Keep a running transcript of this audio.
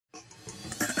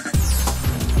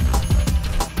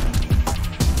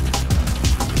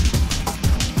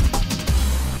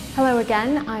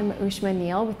again. I'm Ushma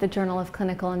Neal with the Journal of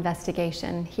Clinical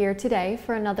Investigation, here today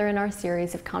for another in our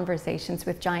series of conversations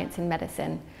with giants in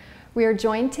medicine. We are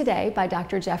joined today by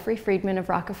Dr. Jeffrey Friedman of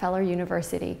Rockefeller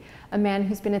University, a man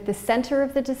who's been at the center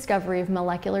of the discovery of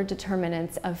molecular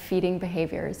determinants of feeding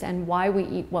behaviors and why we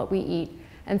eat what we eat,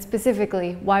 and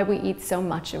specifically why we eat so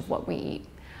much of what we eat.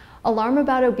 Alarm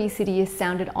about obesity is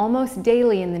sounded almost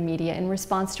daily in the media in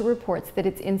response to reports that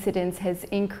its incidence has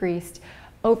increased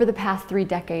over the past 3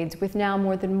 decades, with now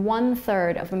more than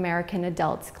 1/3 of American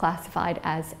adults classified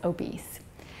as obese.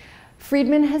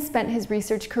 Friedman has spent his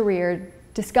research career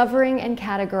discovering and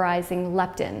categorizing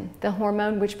leptin, the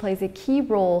hormone which plays a key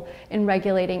role in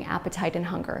regulating appetite and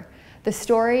hunger. The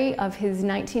story of his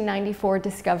 1994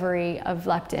 discovery of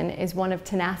leptin is one of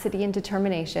tenacity and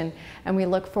determination, and we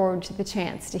look forward to the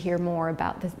chance to hear more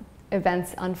about the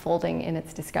events unfolding in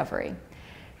its discovery.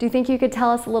 Do you think you could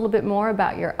tell us a little bit more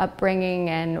about your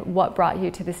upbringing and what brought you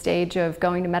to the stage of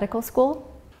going to medical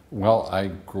school? Well,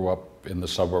 I grew up in the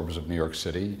suburbs of New York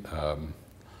City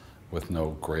with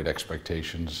no great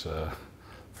expectations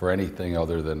for anything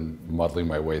other than muddling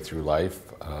my way through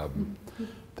life. I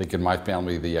think in my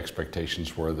family the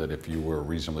expectations were that if you were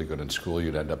reasonably good in school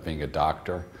you'd end up being a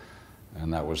doctor,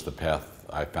 and that was the path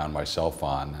I found myself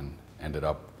on, and ended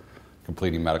up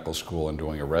completing medical school and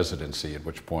doing a residency, at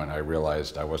which point I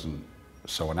realized I wasn't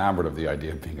so enamored of the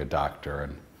idea of being a doctor,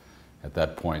 and at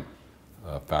that point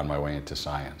found my way into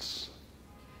science.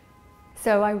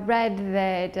 So I read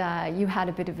that you had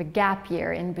a bit of a gap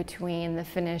year in between the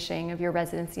finishing of your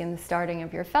residency and the starting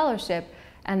of your fellowship,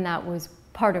 and that was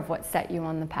part of what set you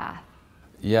on the path.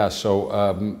 Yeah,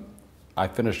 so I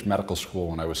finished medical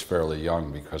school when I was fairly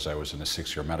young because I was in a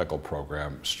 6-year medical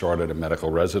program, started a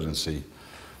medical residency,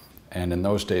 and in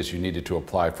those days you needed to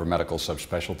apply for medical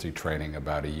subspecialty training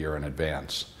about a year in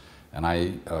advance. And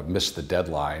I missed the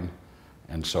deadline,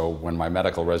 and so when my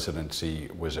medical residency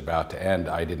was about to end,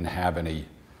 I didn't have any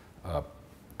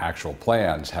actual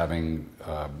plans, having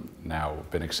now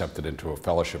been accepted into a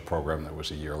fellowship program that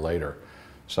was a year later.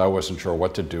 So I wasn't sure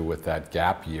what to do with that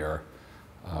gap year.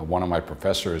 One of my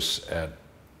professors at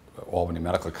Albany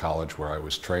Medical College, where I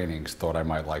was training, thought I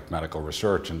might like medical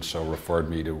research, and so referred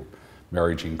me to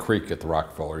Mary Jean Creek at the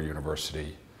Rockefeller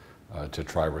University to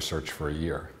try research for a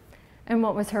year. And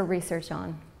what was her research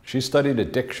on? She studied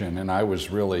addiction, and I was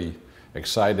really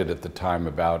excited at the time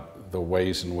about the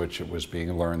ways in which it was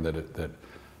being learned that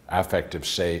affective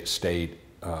state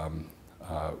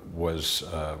was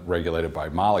regulated by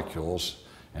molecules.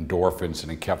 Endorphins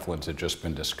and enkephalins had just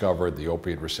been discovered, the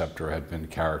opiate receptor had been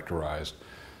characterized,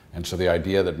 and so the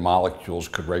idea that molecules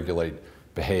could regulate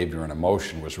behavior and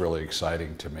emotion was really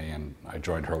exciting to me, and I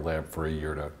joined her lab for a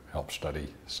year to help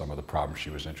study some of the problems she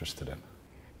was interested in.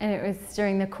 And it was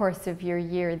during the course of your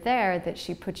year there that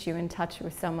she put you in touch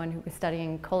with someone who was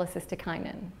studying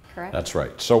cholecystokinin, correct? That's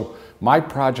right. So my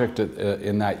project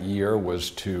in that year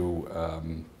was to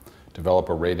develop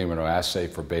a rate immunoassay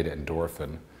for beta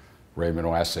endorphin. Rate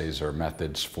immunoassays are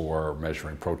methods for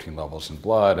measuring protein levels in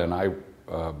blood, and I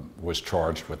was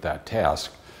charged with that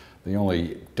task. The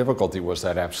only difficulty was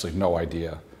that I had absolutely no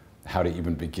idea how to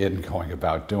even begin going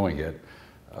about doing it.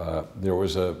 There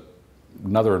was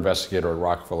another investigator at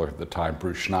Rockefeller at the time,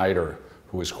 Bruce Schneider,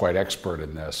 who was quite expert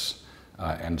in this.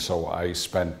 And so I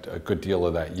spent a good deal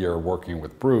of that year working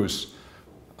with Bruce,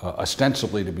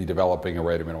 ostensibly to be developing a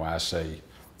rate immunoassay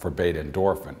for beta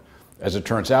endorphin. As it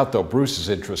turns out, though, Bruce's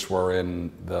interests were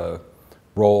in the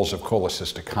roles of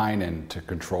cholecystokinin to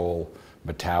control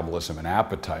metabolism and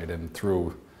appetite, and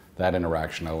through that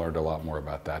interaction I learned a lot more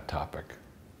about that topic.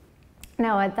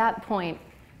 Now at that point,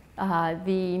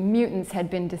 the mutants had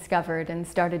been discovered and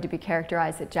started to be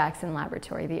characterized at Jackson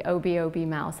Laboratory, the OB-OB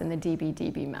mouse and the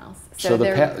DB-DB mouse. So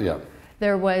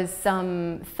there was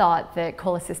some thought that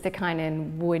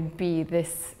cholecystokinin would be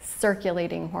this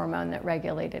circulating hormone that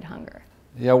regulated hunger.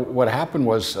 Yeah, what happened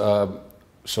was, so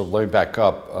let me back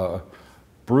up.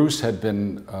 Bruce had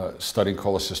been studying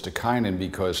cholecystokinin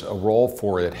because a role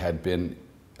for it had been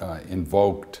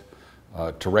invoked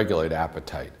to regulate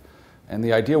appetite. And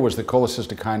the idea was that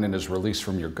cholecystokinin is released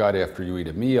from your gut after you eat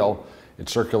a meal. It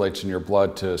circulates in your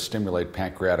blood to stimulate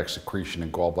pancreatic secretion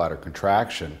and gallbladder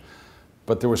contraction.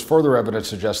 But there was further evidence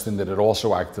suggesting that it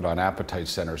also acted on appetite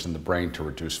centers in the brain to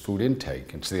reduce food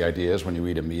intake. And so the idea is when you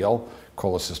eat a meal,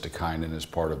 cholecystokinin is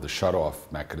part of the shutoff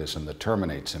mechanism that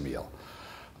terminates a meal.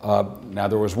 Now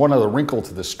there was one other wrinkle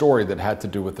to the story that had to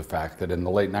do with the fact that in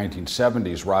the late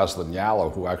 1970s, Roslyn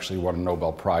Yalow, who actually won a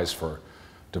Nobel Prize for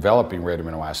developing rate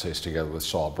immunoassays together with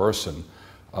Saul Bersin,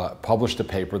 published a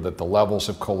paper that the levels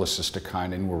of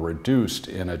cholecystokinin were reduced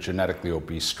in a genetically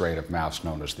obese strain of mouse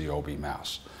known as the OB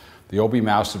mouse. The OB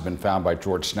mouse had been found by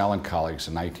George Snell and colleagues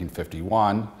in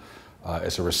 1951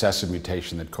 as a recessive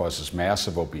mutation that causes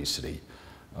massive obesity.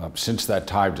 Since that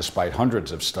time, despite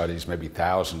hundreds of studies, maybe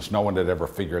thousands, no one had ever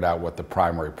figured out what the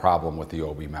primary problem with the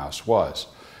OB mouse was.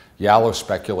 Yallo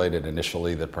speculated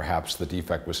initially that perhaps the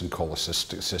defect was in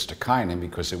cholecystokinin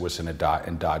because it was an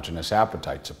endogenous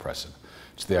appetite suppressant.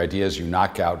 So the idea is you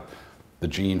knock out the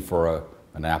gene for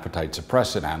an appetite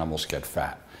suppressant, animals get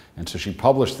fat. And so she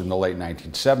published in the late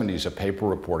 1970s a paper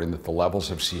reporting that the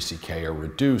levels of CCK are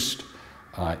reduced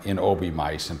in OB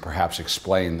mice and perhaps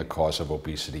explain the cause of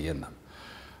obesity in them.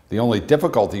 The only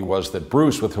difficulty was that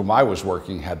Bruce, with whom I was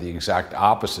working, had the exact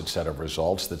opposite set of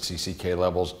results, that CCK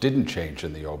levels didn't change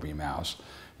in the OB mouse.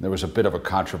 And there was a bit of a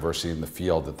controversy in the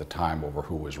field at the time over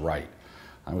who was right.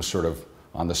 I was sort of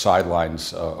on the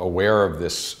sidelines aware of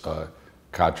this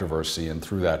controversy, and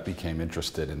through that became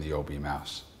interested in the OB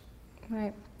mouse.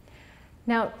 Right.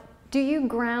 Now, do you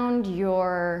ground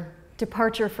your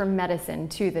departure from medicine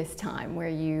to this time where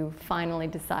you finally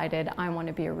decided, I want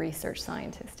to be a research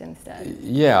scientist instead?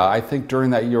 Yeah, I think during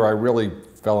that year I really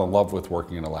fell in love with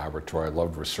working in a laboratory. I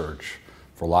loved research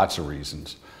for lots of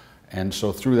reasons. And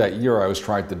so through that year I was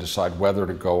trying to decide whether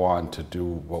to go on to do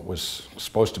what was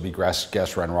supposed to be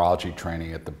gastroenterology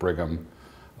training at the Brigham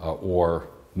or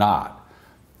not.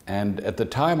 And at the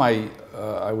time I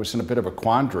was in a bit of a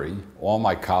quandary. All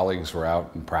my colleagues were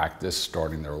out in practice,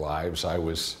 starting their lives. I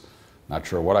was not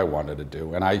sure what I wanted to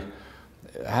do. And I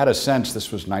had a sense,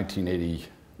 this was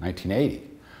 1980,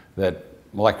 that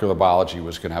molecular biology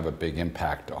was going to have a big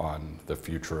impact on the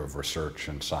future of research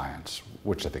and science,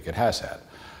 which I think it has had.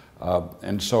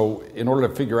 And so in order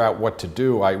to figure out what to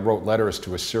do, I wrote letters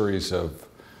to a series of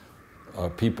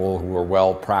people who were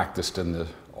well practiced in the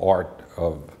art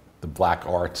of the black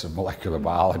arts of molecular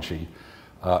biology,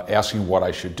 asking what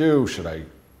I should do. Should I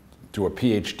do a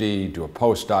PhD, do a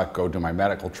postdoc, go do my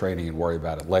medical training and worry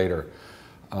about it later?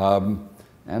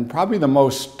 And probably the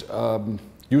most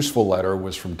useful letter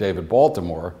was from David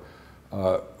Baltimore,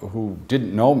 who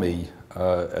didn't know me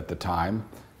at the time,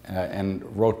 and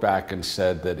wrote back and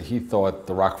said that he thought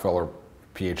the Rockefeller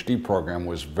PhD program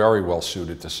was very well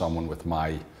suited to someone with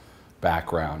my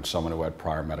background, someone who had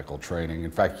prior medical training.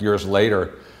 In fact, years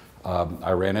later,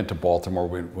 I ran into Baltimore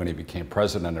when he became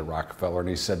president at Rockefeller, and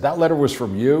he said, "That letter was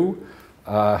from you?"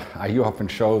 You up and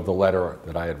showed the letter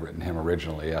that I had written him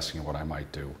originally, asking what I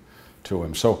might do to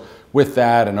him. So with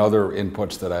that and other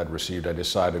inputs that I had received, I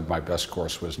decided my best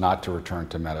course was not to return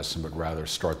to medicine, but rather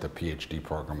start the PhD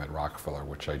program at Rockefeller,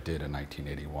 which I did in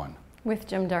 1981. With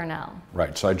Jim Darnell.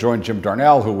 Right, so I joined Jim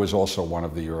Darnell, who was also one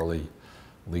of the early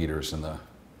leaders in the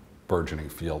burgeoning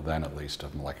field, then at least,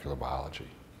 of molecular biology.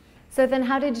 So then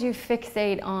how did you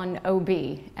fixate on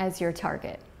OB as your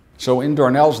target? So in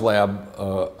Darnell's lab,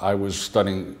 I was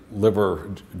studying liver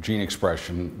gene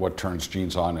expression, what turns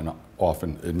genes on and off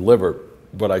in liver,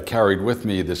 but I carried with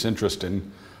me this interest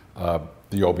in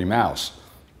the OB mouse.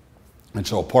 And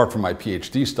so apart from my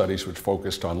PhD studies, which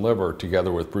focused on liver,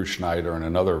 together with Bruce Schneider and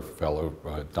another fellow,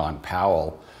 Don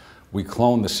Powell, we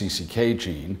cloned the CCK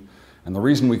gene. And the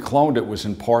reason we cloned it was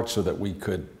in part so that we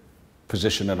could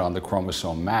position it on the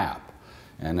chromosome map.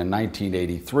 And in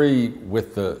 1983,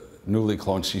 with the newly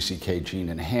cloned CCK gene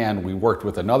in hand, we worked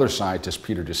with another scientist,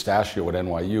 Peter DiStascio at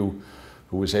NYU,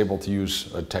 who was able to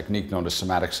use a technique known as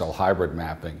somatic cell hybrid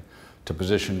mapping to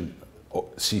position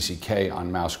CCK on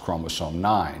mouse chromosome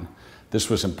 9. This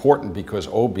was important because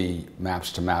OB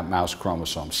maps to mouse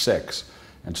chromosome 6,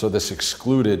 and so this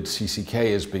excluded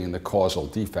CCK as being the causal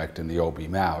defect in the OB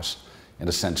mouse, in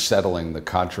a sense settling the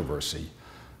controversy.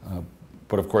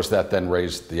 But of course that then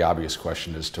raised the obvious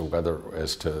question as to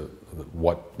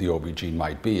what the OB gene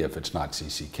might be if it's not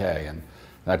CCK, and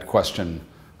that question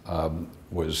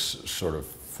was sort of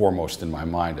foremost in my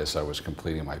mind as I was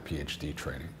completing my PhD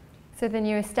training. So then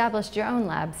you established your own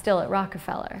lab still at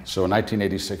Rockefeller. So in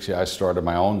 1986, I started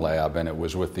my own lab, and it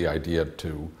was with the idea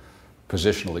to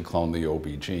positionally clone the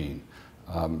OB gene.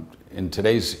 In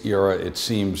today's era, it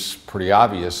seems pretty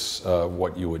obvious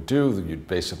what you would do. You'd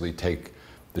basically take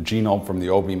the genome from the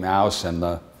OB mouse and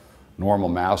the normal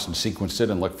mouse and sequence it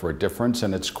and look for a difference,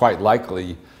 and it's quite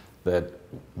likely that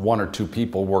one or two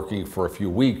people working for a few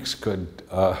weeks could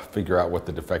figure out what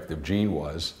the defective gene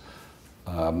was.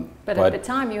 But at the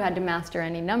time you had to master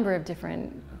any number of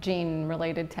different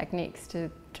gene-related techniques to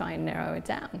try and narrow it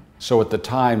down. So at the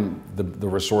time the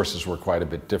resources were quite a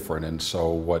bit different, and so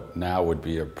what now would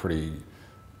be a pretty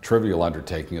trivial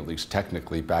undertaking, at least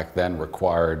technically, back then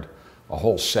required a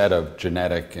whole set of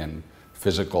genetic and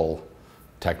physical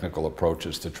technical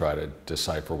approaches to try to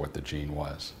decipher what the gene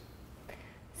was.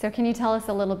 So can you tell us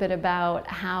a little bit about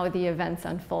how the events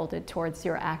unfolded towards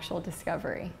your actual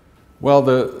discovery? Well,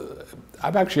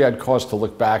 I've actually had cause to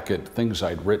look back at things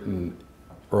I'd written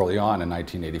early on in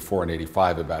 1984 and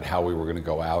 85 about how we were going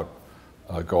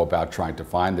to go about trying to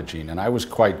find the gene. And I was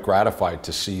quite gratified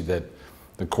to see that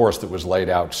the course that was laid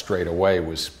out straight away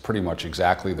was pretty much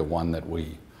exactly the one that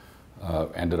we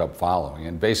ended up following.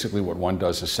 And basically what one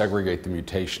does is segregate the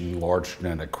mutation in large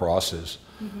genetic crosses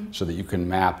so that you can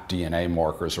map DNA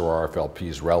markers or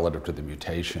RFLPs relative to the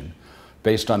mutation.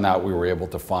 Based on that, we were able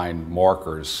to find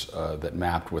markers that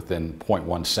mapped within 0.1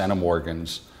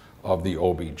 centimorgans of the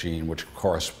OB gene, which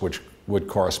would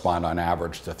correspond on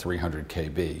average to 300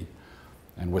 kb.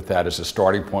 And with that as a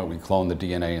starting point, we cloned the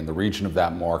DNA in the region of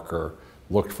that marker,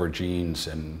 looked for genes,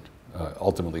 and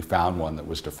ultimately found one that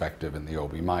was defective in the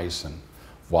OB mice, and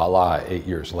voila, 8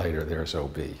 years later, there's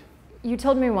OB. You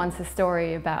told me once a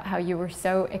story about how you were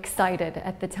so excited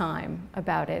at the time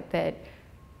about it that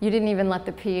you didn't even let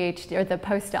the PhD or the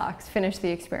postdocs finish the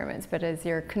experiments, but as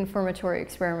your confirmatory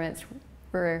experiments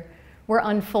were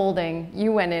unfolding,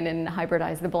 you went in and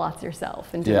hybridized the blots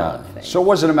yourself and developed things. So it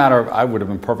wasn't a matter of, I would have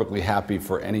been perfectly happy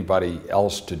for anybody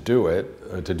else to do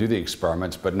it, to do the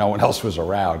experiments, but no one else was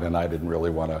around, and I didn't really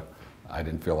want to, I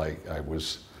didn't feel like I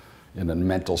was in a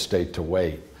mental state to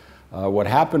wait. What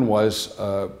happened was,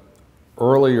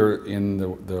 earlier in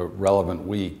the relevant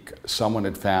week, someone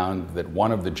had found that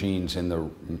one of the genes in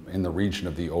the region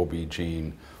of the OB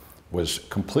gene was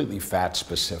completely fat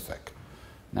specific.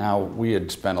 Now, we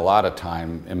had spent a lot of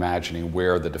time imagining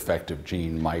where the defective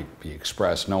gene might be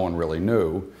expressed. No one really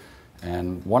knew.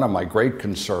 And one of my great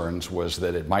concerns was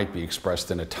that it might be expressed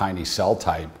in a tiny cell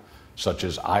type, such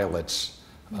as islets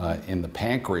in the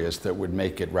pancreas, that would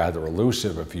make it rather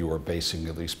elusive if you were basing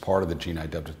at least part of the gene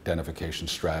identification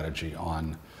strategy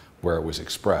on where it was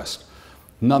expressed.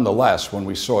 Nonetheless, when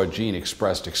we saw a gene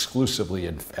expressed exclusively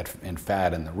in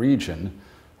fat in the region,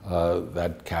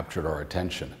 that captured our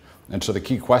attention. And so the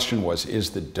key question was,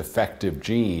 is the defective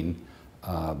gene,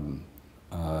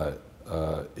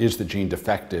 is the gene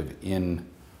defective in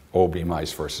OB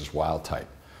mice versus wild type?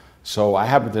 So I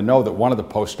happen to know that one of the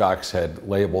postdocs had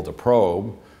labeled a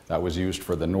probe that was used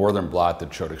for the northern blot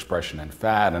that showed expression in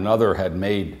fat. Another had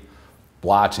made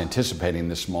blots anticipating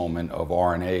this moment of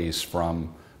RNAs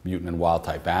from mutant and wild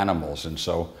type animals. And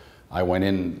so I went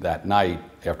in that night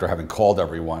after having called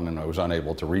everyone, and I was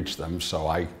unable to reach them, so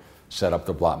I set up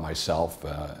the blot myself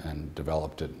and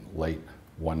developed it late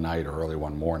one night or early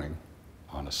one morning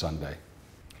on a Sunday.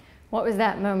 What was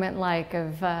that moment like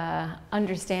of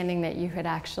understanding that you had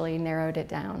actually narrowed it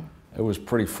down? It was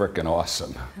pretty frickin'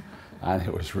 awesome. And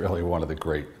it was really one of the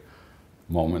great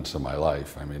moments of my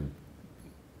life. I mean,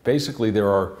 basically there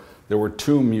were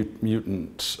two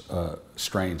mutant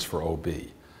strains for OB.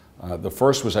 The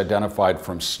first was identified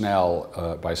from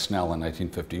Snell, by Snell in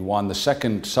 1951. The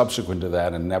second, subsequent to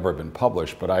that, and never been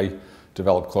published, but I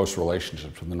developed close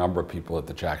relationships with a number of people at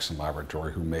the Jackson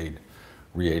Laboratory who made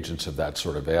reagents of that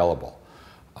sort available.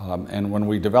 And when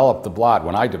we developed the blot,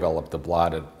 when I developed the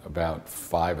blot at about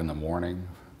 5 in the morning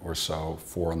or so,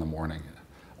 4 in the morning,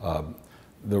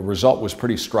 the result was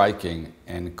pretty striking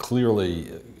and clearly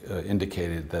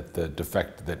indicated that the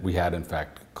defect that we had in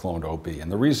fact cloned OB. And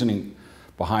the reasoning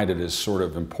behind it is sort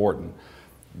of important.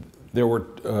 There were,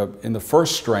 in the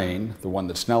first strain, the one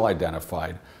that Snell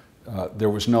identified, there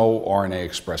was no RNA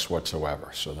expressed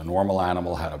whatsoever. So the normal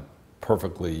animal had a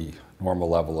perfectly normal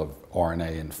level of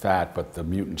RNA in fat, but the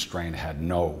mutant strain had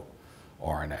no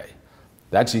RNA.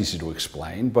 That's easy to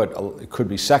explain, but it could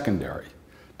be secondary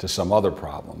to some other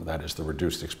problem, that is the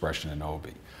reduced expression in OB.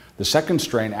 The second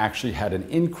strain actually had an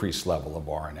increased level of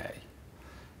RNA.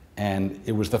 And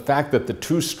it was the fact that the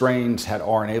two strains had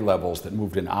RNA levels that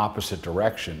moved in opposite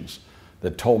directions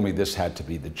that told me this had to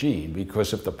be the gene,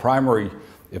 because if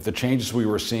the changes we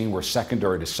were seeing were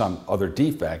secondary to some other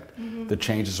defect, the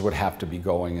changes would have to be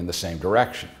going in the same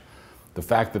direction. The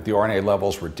fact that the RNA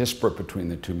levels were disparate between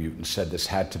the two mutants said this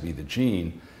had to be the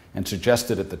gene, and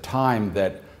suggested at the time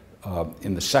that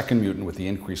in the second mutant with the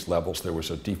increased levels, there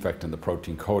was a defect in the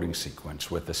protein coding sequence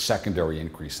with a secondary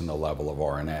increase in the level of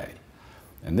RNA.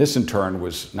 And this in turn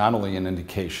was not only an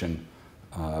indication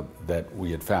that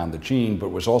we had found the gene, but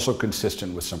was also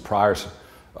consistent with some prior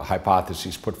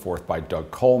hypotheses put forth by Doug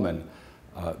Coleman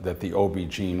that the OB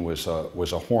gene was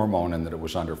a hormone and that it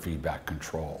was under feedback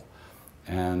control.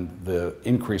 And the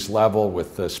increased level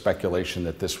with the speculation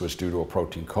that this was due to a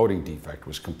protein coding defect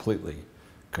was completely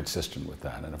consistent with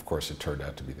that. And of course, it turned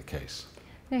out to be the case.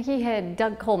 Now,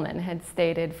 Doug Coleman had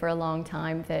stated for a long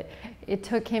time that it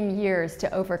took him years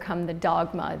to overcome the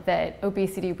dogma that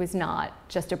obesity was not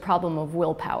just a problem of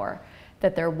willpower,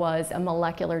 that there was a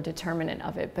molecular determinant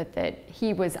of it, but that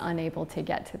he was unable to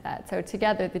get to that. So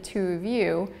together, the two of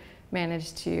you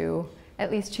managed to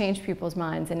at least change people's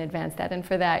minds and advance that. And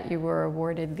for that, you were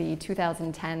awarded the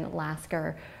 2010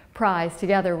 Lasker Prize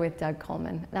together with Doug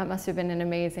Coleman. That must have been an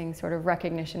amazing sort of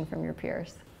recognition from your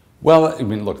peers. Well, I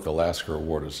mean, look, the Lasker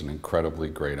Award is an incredibly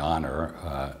great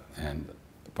honor,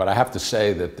 but I have to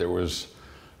say that there was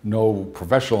no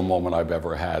professional moment I've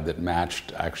ever had that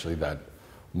matched actually that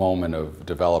moment of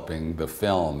developing the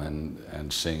film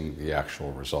and seeing the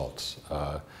actual results.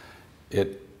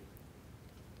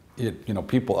 You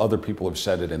know, other people have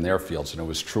said it in their fields, and it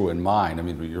was true in mine. I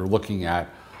mean, you're looking at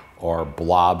are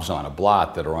blobs on a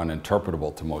blot that are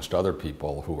uninterpretable to most other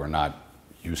people who are not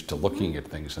used to looking at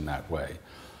things in that way.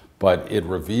 But it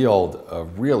revealed a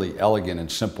really elegant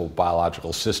and simple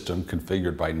biological system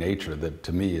configured by nature that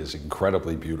to me is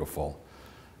incredibly beautiful.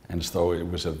 And so it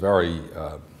was a very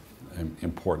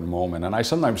important moment. And I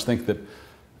sometimes think that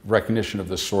recognition of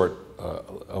this sort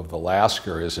of the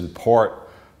Lasker is in part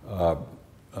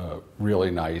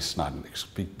really nice,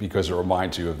 because it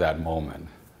reminds you of that moment.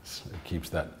 It keeps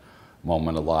that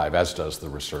moment alive, as does the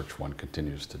research one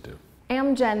continues to do.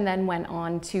 Amgen then went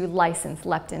on to license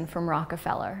leptin from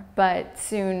Rockefeller, but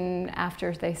soon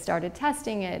after they started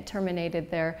testing it,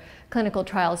 terminated their clinical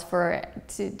trials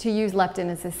to use leptin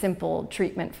as a simple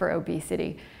treatment for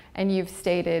obesity. And you've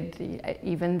stated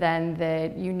even then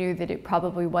that you knew that it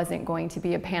probably wasn't going to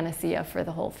be a panacea for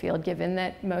the whole field, given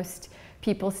that most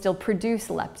people still produce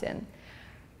leptin.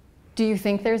 Do you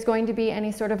think there's going to be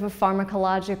any sort of a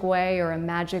pharmacologic way or a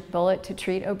magic bullet to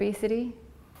treat obesity?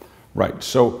 Right.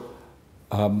 So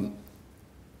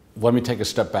let me take a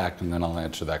step back and then I'll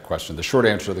answer that question. The short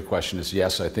answer to the question is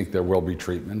yes, I think there will be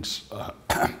treatments.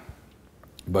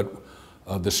 But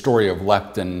the story of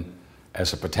leptin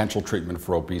as a potential treatment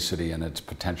for obesity and its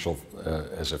potential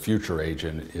as a future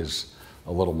agent is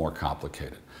a little more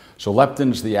complicated. So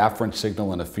leptin is the afferent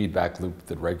signal in a feedback loop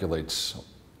that regulates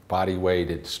body weight.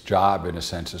 Its job, in a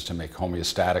sense, is to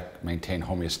maintain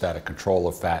homeostatic control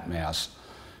of fat mass.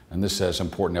 And this has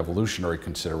important evolutionary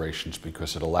considerations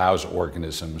because it allows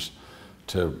organisms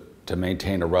to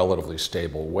maintain a relatively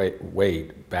stable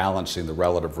weight, balancing the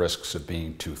relative risks of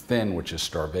being too thin, which is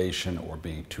starvation, or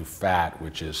being too fat,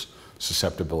 which is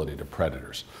susceptibility to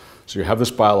predators. So you have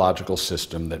this biological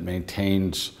system that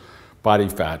maintains body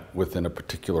fat within a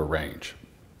particular range.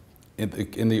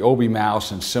 In the obese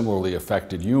mouse and similarly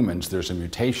affected humans, there's a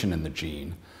mutation in the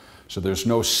gene. So there's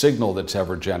no signal that's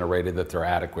ever generated that there are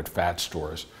adequate fat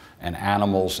stores. And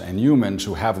animals and humans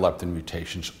who have leptin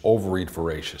mutations overeat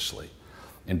voraciously.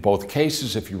 In both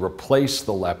cases, if you replace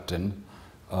the leptin,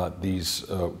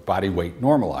 body weight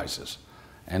normalizes.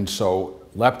 And so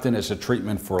leptin as a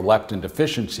treatment for leptin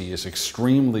deficiency is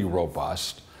extremely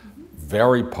robust,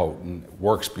 very potent,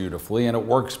 works beautifully, and it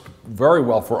works very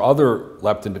well for other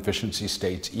leptin deficiency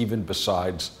states, even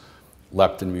besides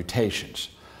leptin mutations.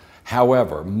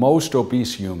 However, most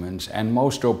obese humans and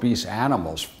most obese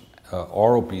animals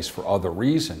are obese for other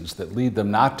reasons that lead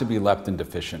them not to be leptin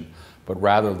deficient, but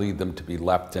rather lead them to be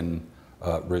leptin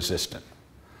resistant.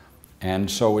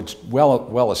 And so it's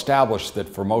well established that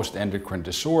for most endocrine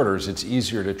disorders, it's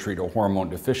easier to treat a hormone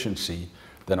deficiency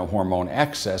than a hormone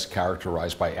excess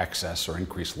characterized by excess or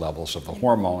increased levels of the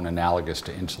hormone analogous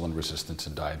to insulin resistance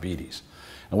and diabetes.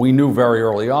 And we knew very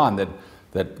early on that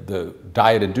the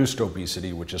diet-induced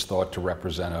obesity, which is thought to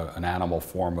represent an animal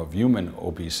form of human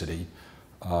obesity,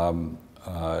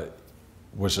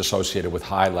 was associated with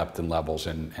high leptin levels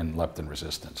and leptin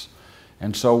resistance.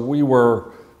 And so we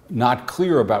were not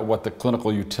clear about what the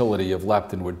clinical utility of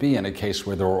leptin would be in a case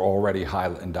where there were already high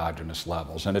endogenous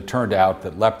levels. And it turned out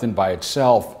that leptin by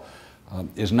itself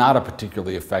is not a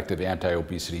particularly effective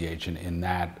anti-obesity agent in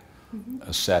that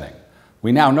setting.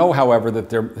 We now know, however,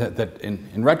 that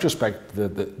in retrospect,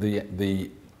 the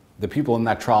people in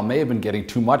that trial may have been getting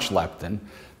too much leptin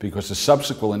because a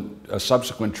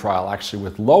subsequent trial actually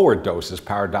with lower doses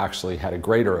paradoxically had a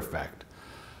greater effect.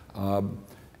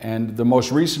 And the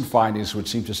most recent findings would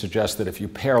seem to suggest that if you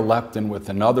pair leptin with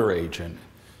another agent,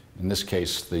 in this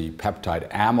case the peptide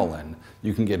amylin,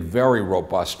 you can get very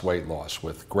robust weight loss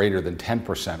with greater than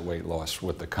 10% weight loss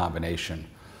with the combination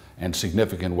and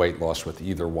significant weight loss with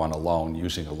either one alone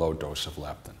using a low dose of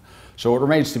leptin. So it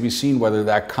remains to be seen whether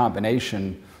that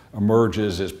combination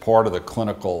emerges as part of the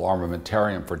clinical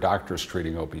armamentarium for doctors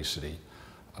treating obesity.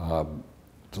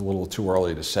 It's a little too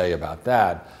early to say about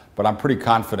that. But I'm pretty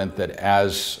confident that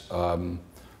as a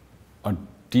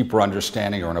deeper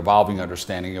understanding or an evolving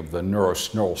understanding of the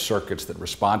neural circuits that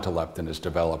respond to leptin is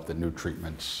developed, that new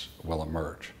treatments will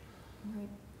emerge.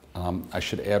 Right. I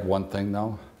should add one thing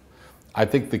though. I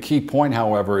think the key point,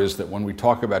 however, is that when we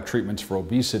talk about treatments for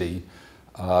obesity,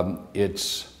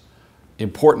 it's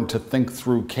important to think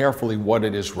through carefully what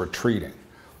it is we're treating.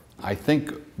 I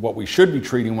think what we should be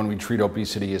treating when we treat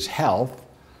obesity is health,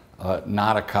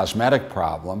 not a cosmetic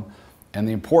problem. And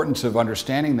the importance of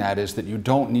understanding that is that you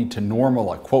don't need to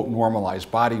quote, normalize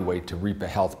body weight to reap a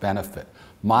health benefit.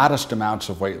 Modest amounts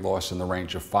of weight loss in the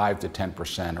range of 5 to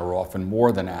 10% are often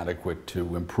more than adequate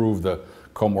to improve the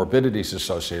comorbidities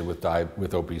associated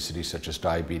with obesity, such as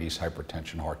diabetes,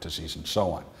 hypertension, heart disease, and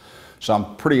so on. So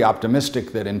I'm pretty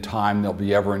optimistic that in time there'll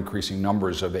be ever-increasing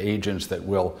numbers of agents that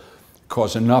will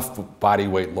cause enough body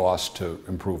weight loss to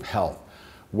improve health.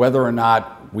 Whether or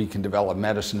not we can develop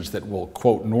medicines that will,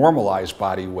 quote, normalize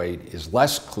body weight is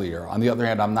less clear. On the other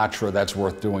hand, I'm not sure that's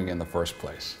worth doing in the first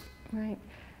place. Right.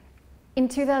 In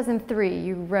 2003,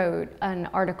 you wrote an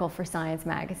article for Science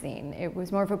magazine. It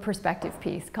was more of a perspective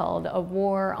piece called "A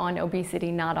War on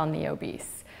Obesity, Not on the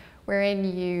Obese,"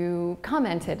 wherein you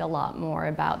commented a lot more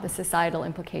about the societal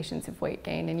implications of weight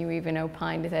gain, and you even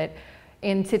opined that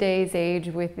in today's age,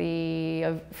 with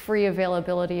the free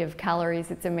availability of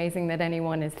calories, it's amazing that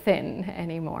anyone is thin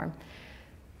anymore.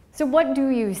 So what do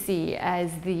you see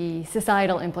as the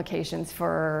societal implications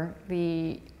for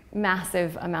the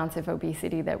massive amounts of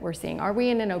obesity that we're seeing? Are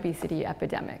we in an obesity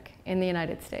epidemic in the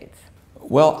United States?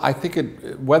 Well, I think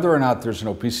whether or not there's an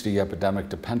obesity epidemic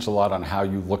depends a lot on how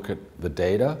you look at the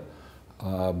data.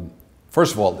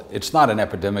 First of all, it's not an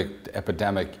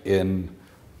epidemic in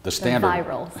the standard,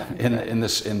 viral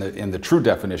sense. in the true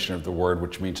definition of the word,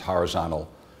 which means horizontal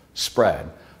spread.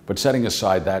 But setting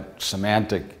aside that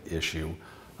semantic issue,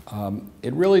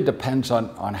 it really depends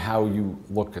on how you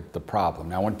look at the problem.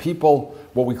 Now,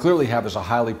 what we clearly have is a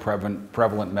highly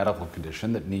prevalent medical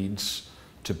condition that needs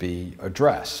to be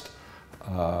addressed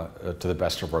to the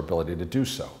best of our ability to do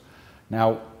so.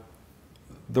 Now,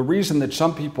 the reason that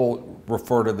some people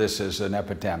refer to this as an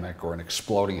epidemic or an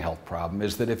exploding health problem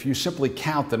is that if you simply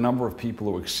count the number of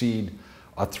people who exceed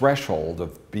a threshold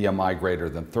of BMI greater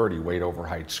than 30, weight over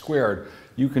height squared,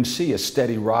 you can see a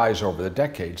steady rise over the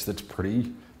decades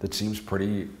that seems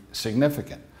pretty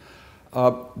significant.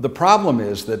 The problem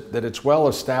is that it's well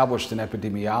established in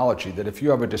epidemiology that if you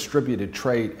have a distributed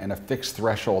trait and a fixed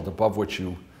threshold above which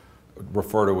you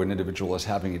refer to an individual as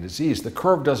having a disease, the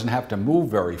curve doesn't have to move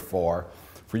very far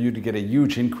for you to get a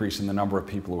huge increase in the number of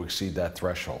people who exceed that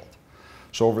threshold.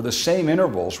 So over the same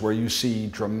intervals where you see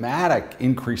dramatic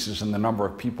increases in the number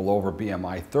of people over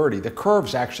BMI 30, the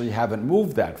curves actually haven't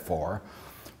moved that far,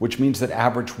 which means that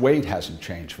average weight hasn't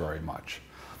changed very much.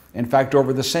 In fact,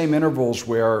 over the same intervals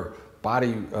where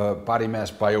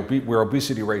where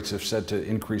obesity rates have said to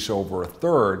increase over a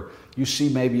third, you see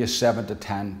maybe a 7 to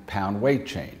 10 pound weight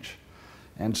change.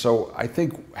 And so I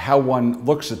think how one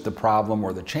looks at the problem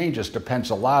or the changes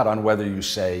depends a lot on whether you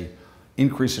say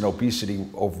increase in obesity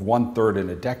of 1/3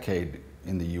 in a decade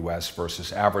in the US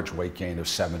versus average weight gain of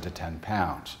 7 to 10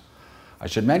 pounds. I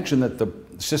should mention that the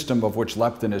system of which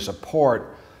leptin is a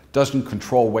part doesn't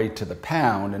control weight to the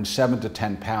pound, and 7 to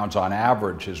 10 pounds on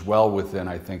average is well within,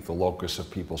 I think, the locus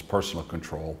of people's personal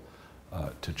control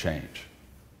to change.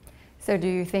 So do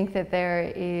you think that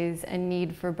there is a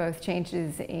need for both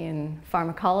changes in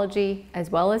pharmacology as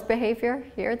well as behavior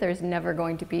here? There's never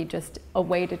going to be just a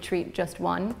way to treat just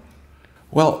one?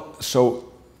 Well,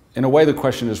 so in a way the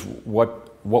question is what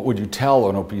would you tell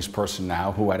an obese person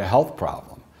now who had a health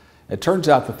problem? It turns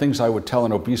out the things I would tell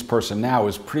an obese person now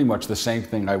is pretty much the same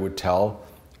thing I would tell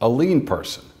a lean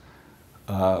person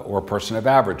or a person of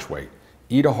average weight.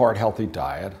 Eat a heart-healthy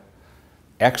diet,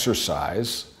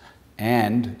 exercise,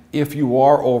 and if you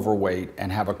are overweight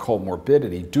and have a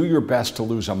comorbidity, do your best to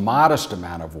lose a modest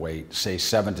amount of weight, say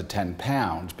 7 to 10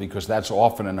 pounds, because that's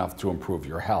often enough to improve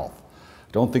your health.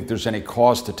 I don't think there's any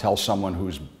cause to tell someone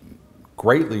who's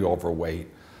greatly overweight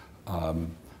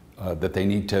that they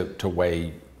need to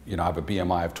weigh, have a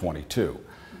BMI of 22.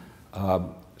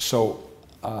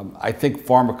 I think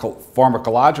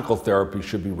pharmacological therapy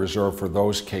should be reserved for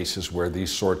those cases where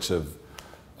these sorts of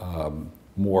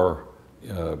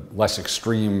less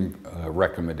extreme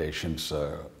recommendations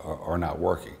are not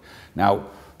working. Now,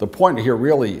 the point here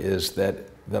really is that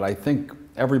I think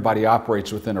everybody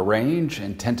operates within a range,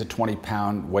 and 10 to 20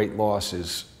 pound weight loss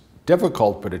is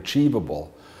difficult but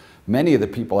achievable. Many of the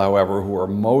people, however, who are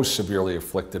most severely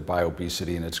afflicted by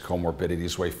obesity and its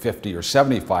comorbidities weigh 50 or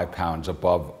 75 pounds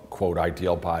above, quote,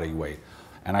 ideal body weight.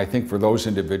 And I think for those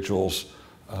individuals,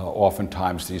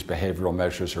 oftentimes these behavioral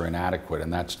measures are inadequate,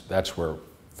 and that's where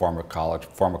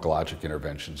pharmacologic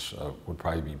interventions would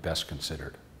probably be best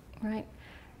considered. Right.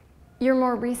 Your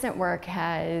more recent work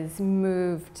has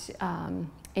moved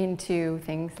into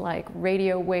things like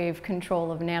radio wave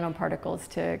control of nanoparticles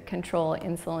to control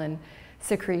insulin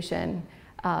secretion,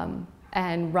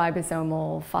 and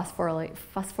ribosomal,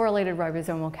 phosphorylated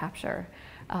ribosomal capture,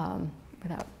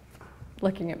 without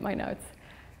looking at my notes.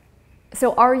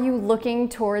 So are you looking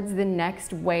towards the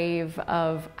next wave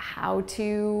of how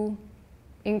to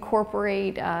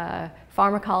incorporate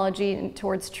pharmacology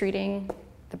towards treating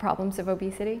the problems of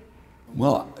obesity?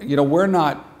 Well, we're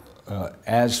not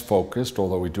as focused,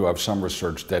 although we do have some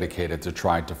research dedicated to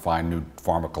trying to find new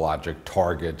pharmacologic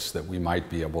targets that we might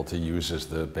be able to use as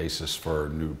the basis for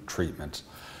new treatments.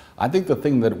 I think the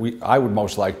thing that I would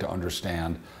most like to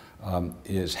understand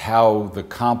is how the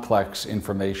complex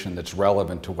information that's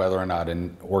relevant to whether or not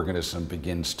an organism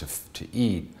begins to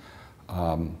eat,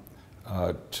 to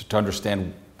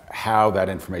understand how that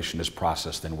information is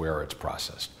processed and where it's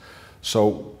processed.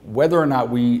 So whether or not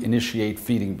we initiate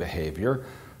feeding behavior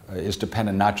is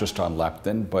dependent not just on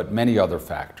leptin, but many other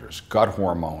factors, gut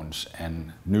hormones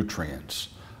and nutrients,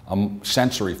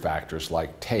 sensory factors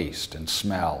like taste and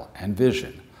smell and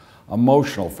vision,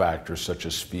 emotional factors such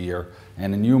as fear,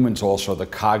 and in humans also the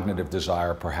cognitive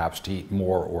desire perhaps to eat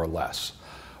more or less.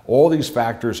 All these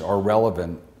factors are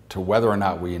relevant to whether or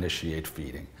not we initiate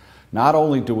feeding. Not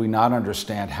only do we not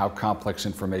understand how complex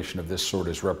information of this sort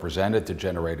is represented to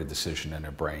generate a decision in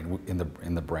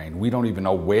the brain, we don't even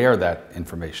know where that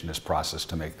information is processed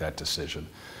to make that decision.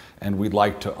 And we'd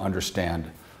like to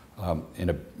understand in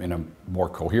a more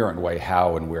coherent way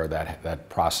how and where that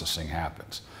processing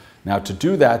happens. Now, to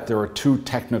do that, there are two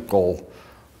technical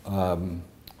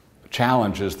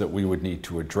challenges that we would need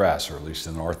to address, or at least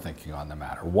in our thinking on the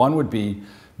matter. One would be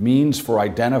means for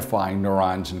identifying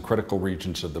neurons in critical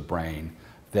regions of the brain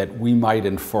that we might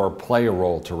infer play a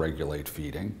role to regulate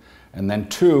feeding. And then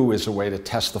two is a way to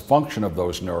test the function of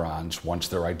those neurons once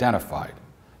they're identified.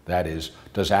 That is,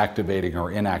 does activating or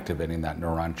inactivating that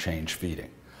neuron change feeding?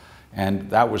 And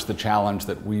that was the challenge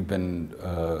that we've been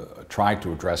trying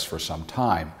to address for some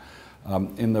time.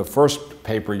 In the first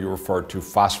paper you referred to,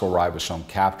 phospholipid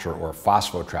capture, or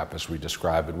phosphotrap as we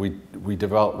describe it,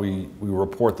 we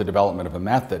report the development of a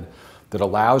method that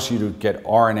allows you to get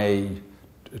RNA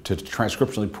to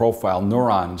transcriptionally profile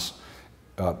neurons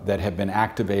that have been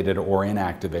activated or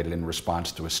inactivated in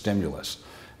response to a stimulus.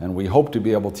 And we hope to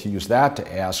be able to use that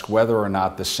to ask whether or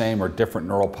not the same or different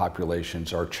neural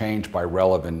populations are changed by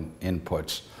relevant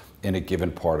inputs in a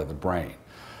given part of the brain.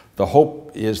 The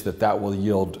hope is that that will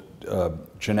yield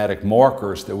genetic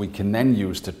markers that we can then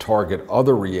use to target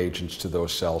other reagents to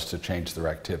those cells to change their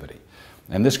activity.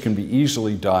 And this can be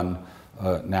easily done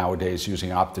nowadays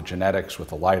using optogenetics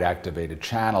with a light-activated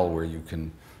channel where you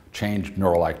can change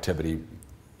neural activity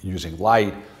using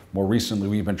light. More recently,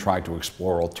 we've been trying to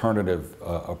explore alternative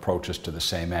approaches to the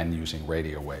same end using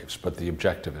radio waves, but the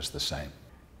objective is the same.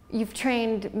 You've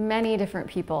trained many different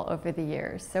people over the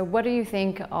years, so what do you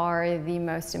think are the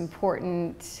most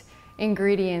important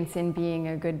ingredients in being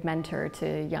a good mentor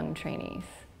to young trainees?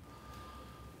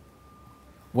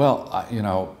 Well, I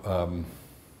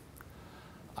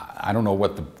don't know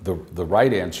what the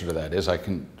right answer to that is. I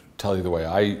can tell you the way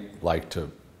I like to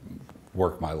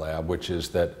work my lab, which is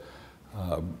that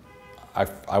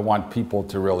I want people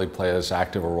to really play as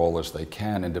active a role as they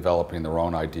can in developing their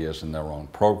own ideas and their own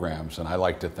programs. And I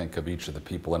like to think of each of the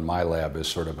people in my lab as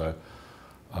sort of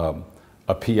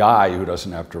a PI who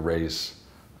doesn't have to raise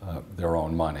their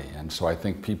own money. And so I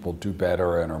think people do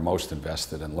better and are most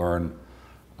invested and learn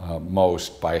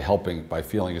most by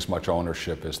feeling as much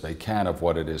ownership as they can of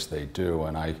what it is they do.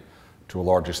 And I, to a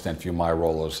large extent, view my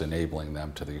role as enabling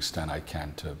them to the extent I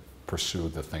can to pursue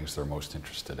the things they're most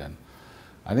interested in.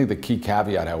 I think the key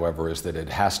caveat, however, is that it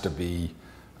has to be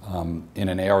in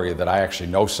an area that I actually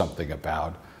know something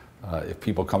about. If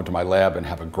people come to my lab and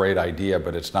have a great idea,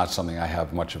 but it's not something I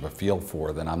have much of a feel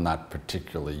for, then I'm not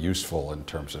particularly useful in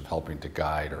terms of helping to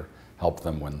guide or help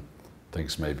them when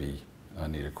things maybe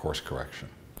need a course correction.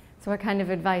 So what kind of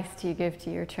advice do you give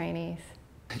to your trainees?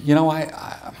 You know,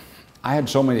 I had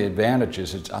so many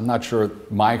advantages. I'm not sure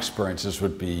my experiences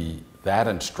would be that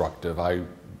instructive. I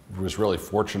was really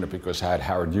fortunate because I had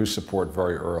Howard U support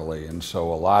very early, and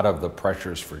so a lot of the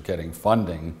pressures for getting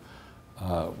funding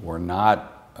were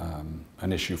not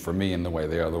an issue for me in the way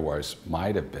they otherwise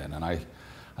might have been. And I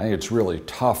think it's really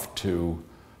tough to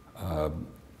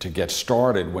get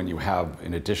started when you have,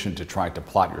 in addition to trying to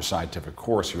plot your scientific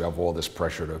course, you have all this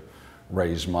pressure to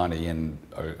raise money in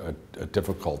a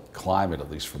difficult climate,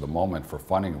 at least for the moment, for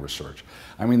funding research.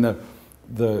 I mean,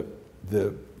 the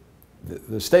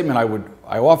statement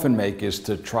I often make is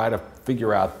to try to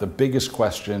figure out the biggest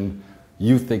question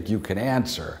you think you can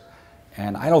answer,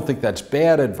 And I don't think that's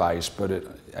bad advice, but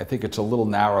I think it's a little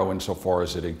narrow insofar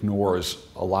as it ignores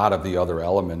a lot of the other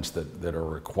elements that are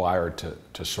required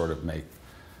to sort of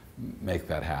make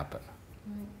that happen.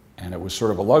 Right. And it was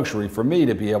sort of a luxury for me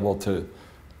to be able to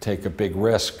take a big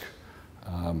risk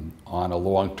on a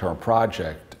long-term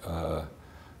project,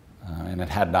 and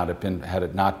had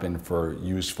it not been for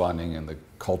Hughes funding and the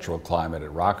cultural climate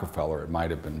at Rockefeller, it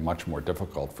might have been much more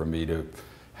difficult for me to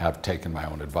have taken my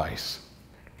own advice.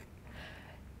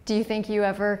 Do you think you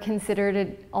ever considered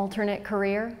an alternate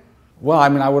career? Well, I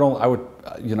mean, I would,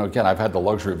 you know, again, I've had the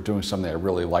luxury of doing something I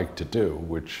really like to do,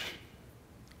 which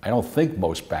I don't think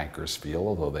most bankers feel,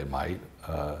 although they might.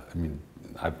 I mean,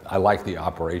 I like the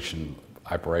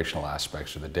operational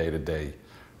aspects of the day-to-day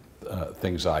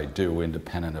things I do,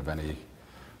 independent of any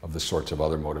of the sorts of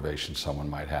other motivations someone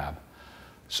might have.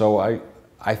 So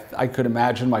I could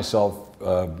imagine myself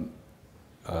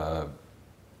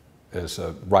as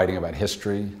writing about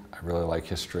history. I really like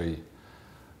history.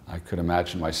 I could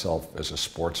imagine myself as a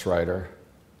sports writer.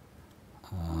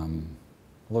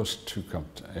 Those two come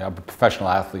but professional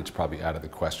athlete's probably out of the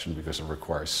question because it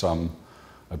requires some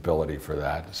ability for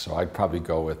that. So I'd probably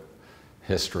go with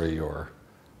history or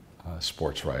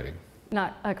sports writing.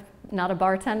 Not a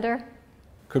bartender?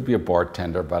 Could be a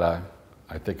bartender, but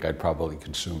I think I'd probably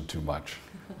consume too much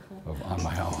on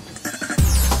my own.